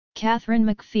Katharine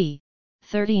McPhee,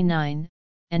 39,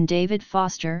 and David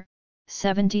Foster,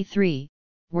 73,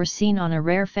 were seen on a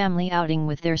rare family outing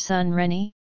with their son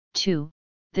Rennie, 2,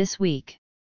 this week.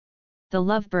 The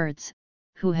lovebirds,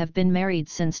 who have been married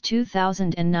since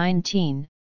 2019,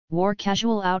 wore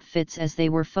casual outfits as they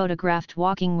were photographed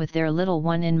walking with their little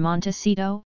one in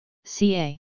Montecito,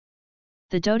 CA.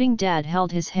 The doting dad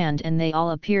held his hand and they all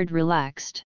appeared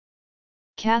relaxed.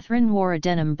 Katharine wore a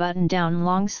denim button-down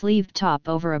long-sleeved top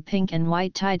over a pink and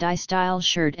white tie-dye style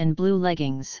shirt and blue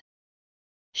leggings.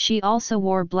 She also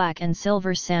wore black and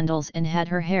silver sandals and had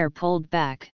her hair pulled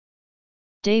back.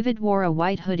 David wore a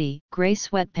white hoodie, grey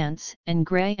sweatpants, and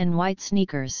grey and white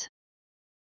sneakers.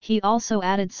 He also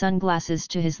added sunglasses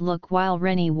to his look while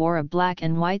Rennie wore a black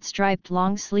and white striped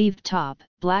long-sleeved top,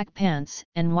 black pants,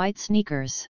 and white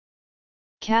sneakers.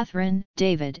 Katharine,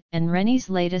 David, and Rennie's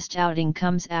latest outing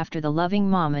comes after the loving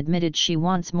mom admitted she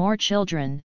wants more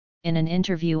children, in an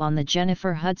interview on the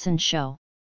Jennifer Hudson Show.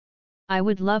 "I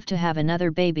would love to have another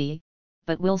baby,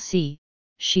 but we'll see,"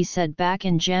 she said back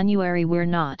in January. "We're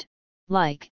not,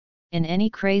 in any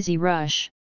crazy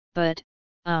rush, but,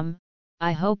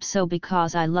 I hope so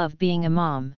because I love being a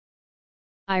mom.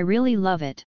 I really love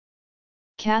it."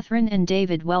 Katharine and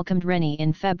David welcomed Rennie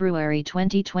in February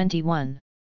 2021.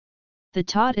 The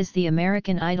tot is the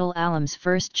American Idol alum's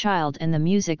first child and the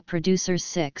music producer's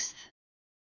sixth.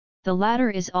 The latter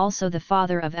is also the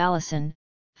father of Allison,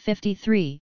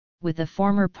 53, with a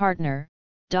former partner,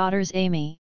 daughters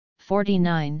Amy,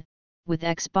 49, with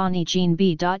ex-Bonnie Jean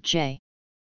B.J.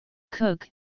 Cook,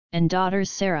 and daughters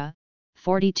Sarah,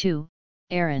 42,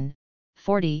 Aaron,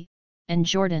 40, and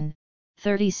Jordan,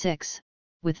 36,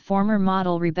 with former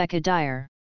model Rebecca Dyer.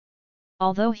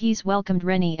 Although he's welcomed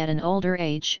Rennie at an older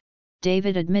age,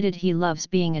 David admitted he loves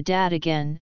being a dad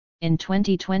again, in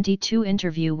 2022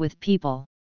 interview with People.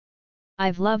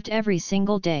 "I've loved every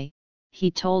single day,"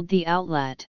 he told the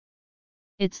outlet.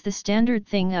 "It's the standard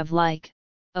thing of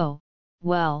oh,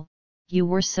 well, you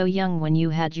were so young when you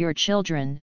had your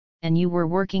children, and you were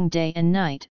working day and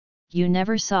night, you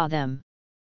never saw them.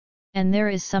 And there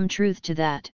is some truth to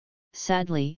that,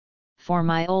 sadly, for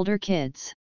my older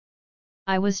kids.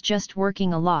 I was just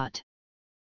working a lot.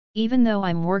 Even though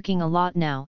I'm working a lot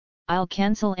now, I'll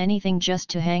cancel anything just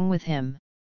to hang with him.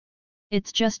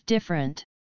 It's just different."